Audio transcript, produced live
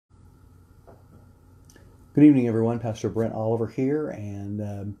Good evening, everyone. Pastor Brent Oliver here,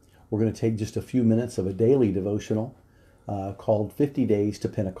 and we're going to take just a few minutes of a daily devotional called 50 Days to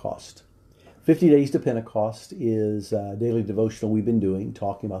Pentecost. 50 Days to Pentecost is a daily devotional we've been doing,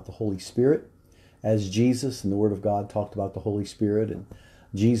 talking about the Holy Spirit, as Jesus and the Word of God talked about the Holy Spirit, and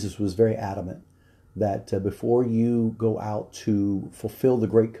Jesus was very adamant that before you go out to fulfill the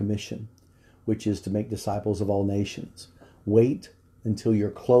Great Commission, which is to make disciples of all nations, wait until you're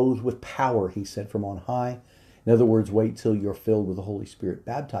clothed with power, he said, from on high. In other words, wait till you're filled with the Holy Spirit,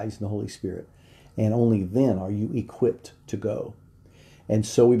 baptized in the Holy Spirit, and only then are you equipped to go. And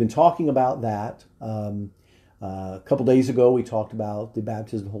so we've been talking about that. A couple days ago, we talked about the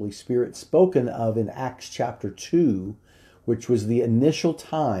baptism of the Holy Spirit spoken of in Acts chapter 2, which was the initial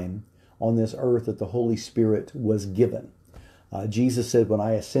time on this earth that the Holy Spirit was given. Jesus said, when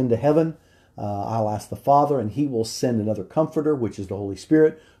I ascend to heaven, I'll ask the Father, and he will send another comforter, which is the Holy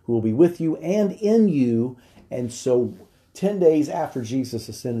Spirit, who will be with you and in you. And so 10 days after Jesus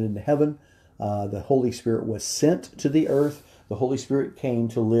ascended into heaven, the Holy Spirit was sent to the earth. The Holy Spirit came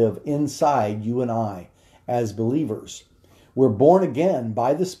to live inside you and I as believers. We're born again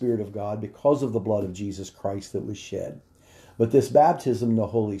by the Spirit of God because of the blood of Jesus Christ that was shed. But this baptism in the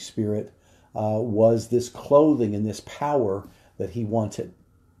Holy Spirit was this clothing and this power that he wanted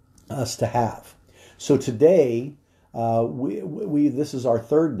us to have. So today, this is our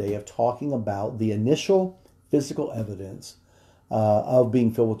third day of talking about the initial physical evidence of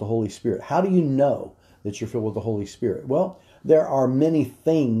being filled with the Holy Spirit. How do you know that you're filled with the Holy Spirit? Well, there are many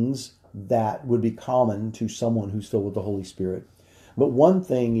things that would be common to someone who's filled with the Holy Spirit. But one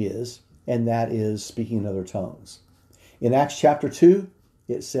thing is, and that is speaking in other tongues. In Acts chapter 2,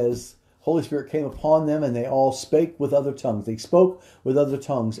 it says, Holy Spirit came upon them and they all spake with other tongues. They spoke with other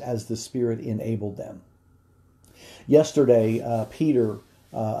tongues as the Spirit enabled them. Yesterday, Peter,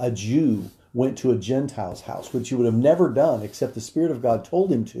 a Jew, went to a Gentile's house, which he would have never done except the Spirit of God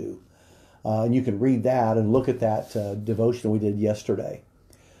told him to. And you can read that and look at that devotion we did yesterday.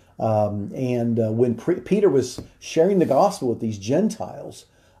 When Peter was sharing the gospel with these Gentiles,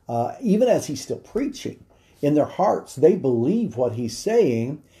 even as he's still preaching, in their hearts, they believe what he's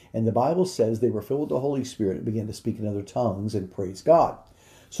saying. And the Bible says they were filled with the Holy Spirit and began to speak in other tongues and praise God.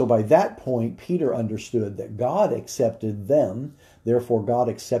 So by that point, Peter understood that God accepted them. Therefore, God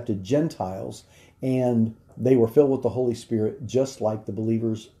accepted Gentiles. And they were filled with the Holy Spirit just like the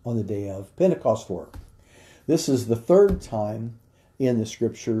believers on the day of Pentecost were. This is the third time in the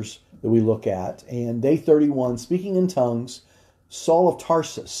scriptures that we look at. And day 31, speaking in tongues, Saul of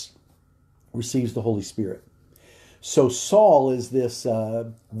Tarsus receives the Holy Spirit. So Saul is this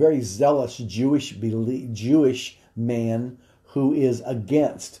very zealous Jewish man who is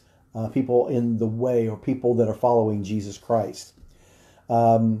against people in the way or people that are following Jesus Christ.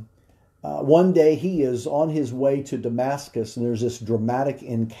 One day he is on his way to Damascus, and there's this dramatic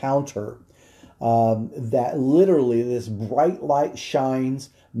encounter that literally this bright light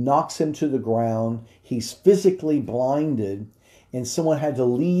shines, knocks him to the ground. He's physically blinded, and someone had to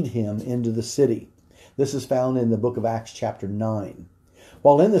lead him into the city. This is found in the book of Acts chapter 9.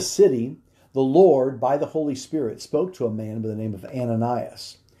 While in the city, the Lord, by the Holy Spirit, spoke to a man by the name of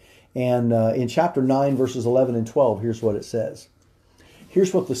Ananias. And in chapter 9, verses 11 and 12, here's what it says.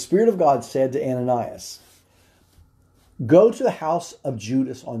 Here's what the Spirit of God said to Ananias. Go to the house of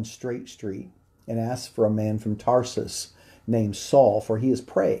Judas on Straight Street and ask for a man from Tarsus named Saul, for he is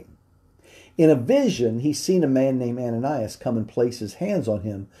praying. In a vision, he's seen a man named Ananias come and place his hands on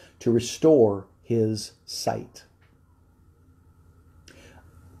him to restore his sight.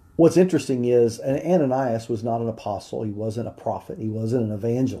 What's interesting is Ananias was not an apostle. He wasn't a prophet. He wasn't an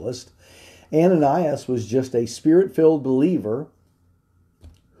evangelist. Ananias was just a spirit-filled believer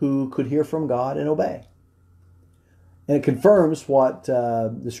who could hear from God and obey. And it confirms what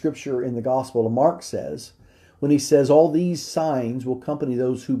the scripture in the Gospel of Mark says when he says, all these signs will accompany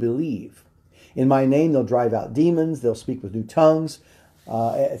those who believe. In my name, they'll drive out demons. They'll speak with new tongues.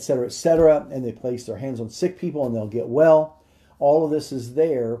 Etc., etc., and they place their hands on sick people and they'll get well. All of this is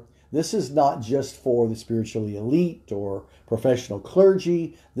there. This is not just for the spiritually elite or professional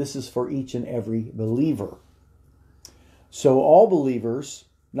clergy. This is for each and every believer. So all believers,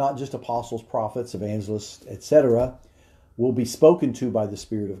 not just apostles, prophets, evangelists, etc., will be spoken to by the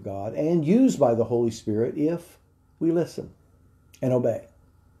Spirit of God and used by the Holy Spirit if we listen and obey.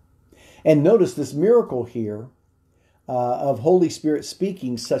 And notice this miracle here of Holy Spirit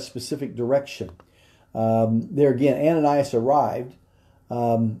speaking such specific direction. There again, Ananias arrived.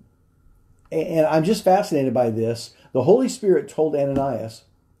 And I'm just fascinated by this. The Holy Spirit told Ananias,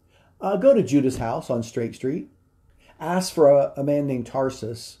 go to Judas' house on Straight Street. Ask for a man named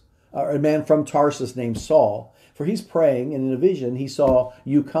Tarsus or a man from Tarsus named Saul, for he's praying, and in a vision he saw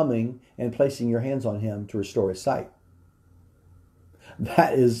you coming and placing your hands on him to restore his sight.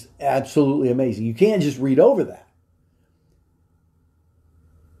 That is absolutely amazing. You can't just read over that.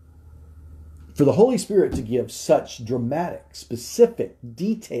 For the Holy Spirit to give such dramatic, specific,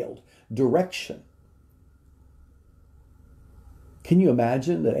 detailed direction. Can you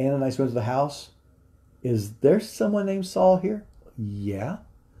imagine that Ananias went to the house? Is there someone named Saul here? Yeah.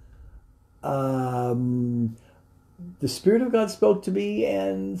 The Spirit of God spoke to me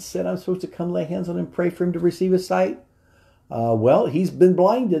and said I'm supposed to come lay hands on him, pray for him to receive his sight. Well, he's been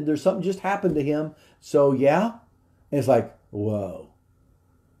blinded. There's something just happened to him. So yeah. And it's like, whoa.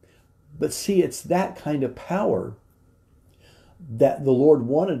 But see, it's that kind of power that the Lord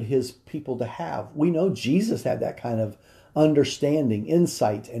wanted his people to have. We know Jesus had that kind of understanding,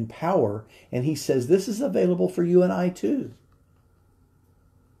 insight, and power. And he says, this is available for you and I too.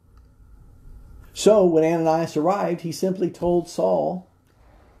 So when Ananias arrived, he simply told Saul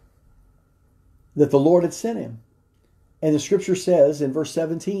that the Lord had sent him. And the scripture says in verse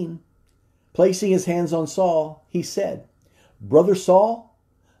 17, placing his hands on Saul, he said, Brother Saul,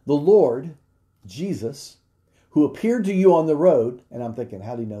 the Lord, Jesus, who appeared to you on the road, and I'm thinking,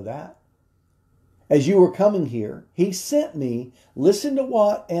 how do you know that? As you were coming here, he sent me. Listen to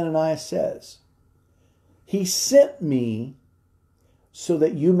what Ananias says. He sent me so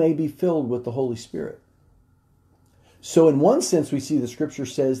that you may be filled with the Holy Spirit. So in one sense, we see the scripture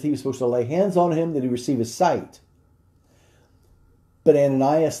says he was supposed to lay hands on him that he receive his sight. But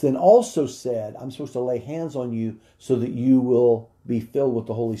Ananias then also said, I'm supposed to lay hands on you so that you will be filled with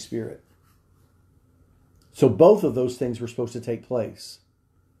the Holy Spirit. So both of those things were supposed to take place.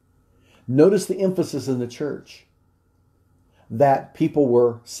 Notice the emphasis in the church that people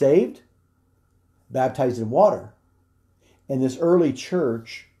were saved, baptized in water. And this early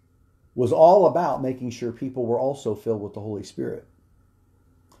church was all about making sure people were also filled with the Holy Spirit.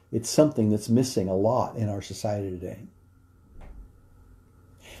 It's something that's missing a lot in our society today.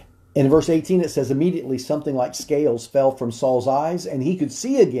 In verse 18, it says, immediately something like scales fell from Saul's eyes and he could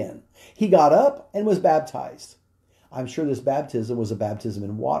see again. He got up and was baptized. I'm sure this baptism was a baptism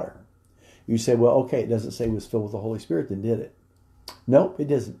in water. You say, well, okay, it doesn't say he was filled with the Holy Spirit, then did it? Nope, it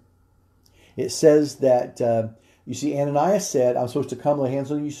doesn't. It says that, you see, Ananias said, I'm supposed to come lay hands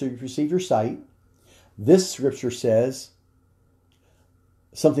on you so you receive your sight. This scripture says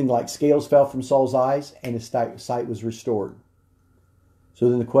something like scales fell from Saul's eyes and his sight was restored. So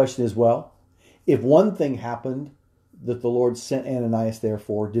then the question is, well, if one thing happened that the Lord sent Ananias there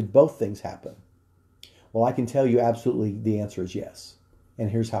for, did both things happen? Well, I can tell you absolutely the answer is yes. And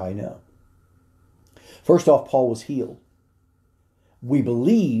here's how I know. First off, Paul was healed. We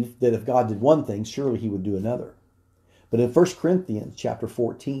believe that if God did one thing, surely he would do another. But in 1 Corinthians chapter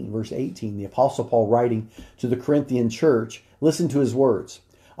 14, verse 18, the Apostle Paul writing to the Corinthian church, listen to his words.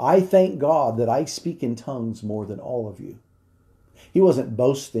 I thank God that I speak in tongues more than all of you. He wasn't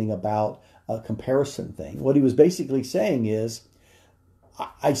boasting about a comparison thing. What he was basically saying is,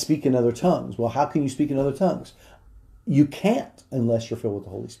 I speak in other tongues. Well, how can you speak in other tongues? You can't unless you're filled with the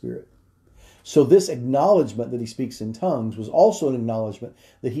Holy Spirit. So this acknowledgement that he speaks in tongues was also an acknowledgement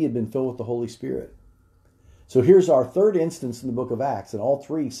that he had been filled with the Holy Spirit. So here's our third instance in the book of Acts, and all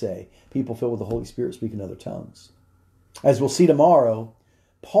three say people filled with the Holy Spirit speak in other tongues. As we'll see tomorrow,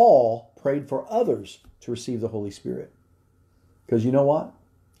 Paul prayed for others to receive the Holy Spirit. Because you know what?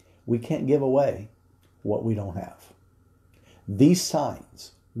 We can't give away what we don't have. These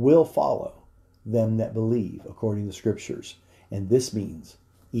signs will follow them that believe according to the scriptures. And this means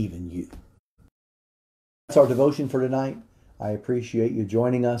even you. That's our devotion for tonight. I appreciate you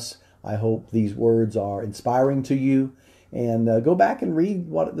joining us. I hope these words are inspiring to you. And go back and read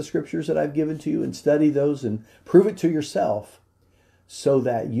what the scriptures that I've given to you and study those and prove it to yourself so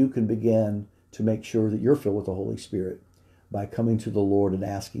that you can begin to make sure that you're filled with the Holy Spirit by coming to the Lord and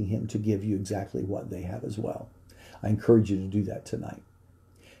asking him to give you exactly what they have as well. I encourage you to do that tonight.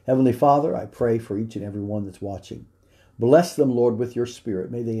 Heavenly Father, I pray for each and every one that's watching. Bless them, Lord, with your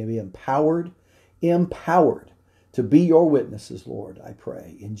Spirit. May they be empowered to be your witnesses, Lord, I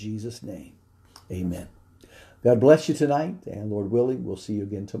pray. In Jesus' name, amen. God bless you tonight, and Lord willing, we'll see you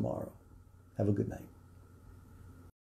again tomorrow. Have a good night.